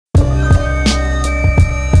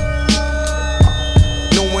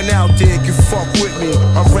there can fuck with me.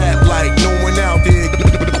 I rap like no one out there.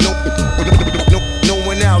 No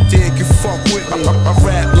one out there can fuck with me. I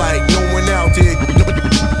rap like no one out there.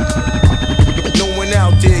 No one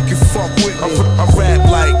out there can fuck with me. I rap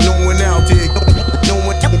like no one out there.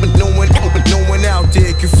 No one out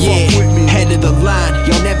there can fuck with me. Head of the line,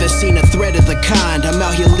 y'all never seen a threat of the kind. I'm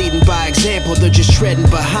out here leading by example, they're just treading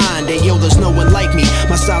behind. Hey yo, there's no one like me,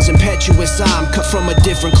 my style's impetuous. I'm cut from a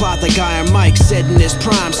different cloth like Iron Mike, said in his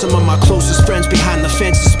prime. Some of my closest friends behind the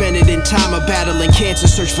fence suspended in time of battling cancer,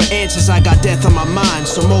 search for answers, I got death on my mind.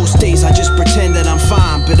 So most days I just pretend that I'm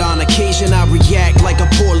fine, but on occasion I react like a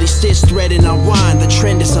poorly stitched thread in a wine. The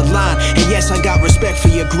trend is a line, and yes I got respect for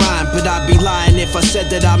your grind, but I'd be lying if I said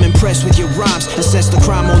that I'm impressed with your rhymes. Assess the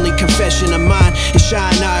crime, only confession of mine is Shy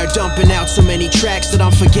and I are dumping out so many tracks that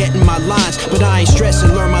I'm forgetting my lines. But I ain't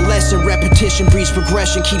stressing, learn my lesson. Repetition breeds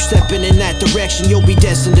progression, keep stepping in that direction, you'll be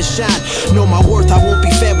destined to shine. Know my worth, I won't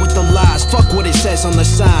be fed with the lies. Fuck what it says on the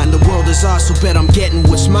sign, the world is ours, so bet I'm getting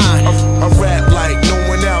what's mine. I rap like no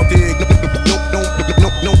one out there.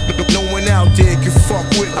 No one out there can fuck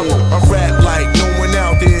with me. I rap like no one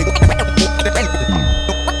out there.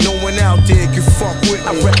 No one out there can fuck with me.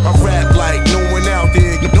 I rap like no one out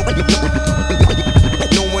there.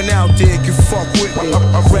 No one out there can fuck with me.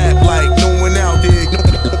 I rap like no one out there.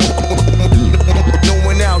 No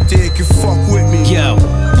one out there can fuck with me. Yo,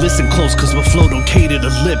 listen close, cause my flow don't cater to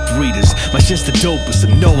lip readers. My shit's the dopest,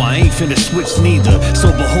 and no, I ain't finna switch neither.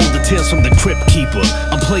 So behold the tales from the Crypt Keeper.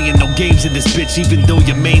 I'm playing no games in this bitch, even though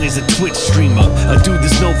your main is a Twitch streamer. A dude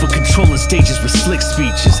that's known for controlling stages with slick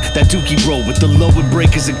speeches. That Dookie bro with the low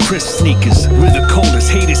breakers and crisp sneakers. We're the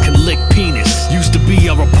coldest, haters can lick penis. Used to be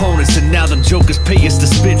our opponents, and now them jokers pay us to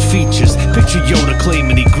spit features. Picture Yoda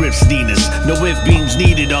claiming he grips Ninas. No if beams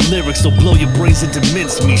needed, our lyrics will blow your brains into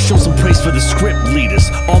mincemeat. Show some praise for the script leaders.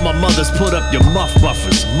 All my mothers put up your muff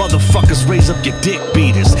buffers. Motherfuckers raise up your dick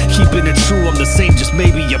beaters. Keeping it true, I'm the same, just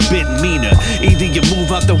maybe a bit meaner. Either you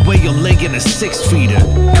move out the way or lay in a 6-feeder.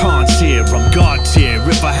 Cons here, I'm God tier.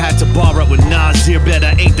 If I had to borrow with Nas here, bet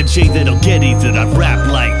I ain't the J that'll get either. I rap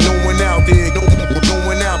like no one out there. No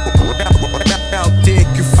one out there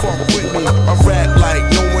can fuck with me. I rap like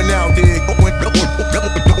no one out there.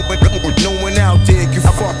 No one out there can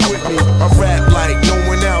fuck with me. I rap like no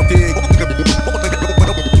one out there.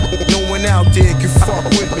 No one out there can fuck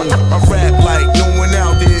with me. I rap like no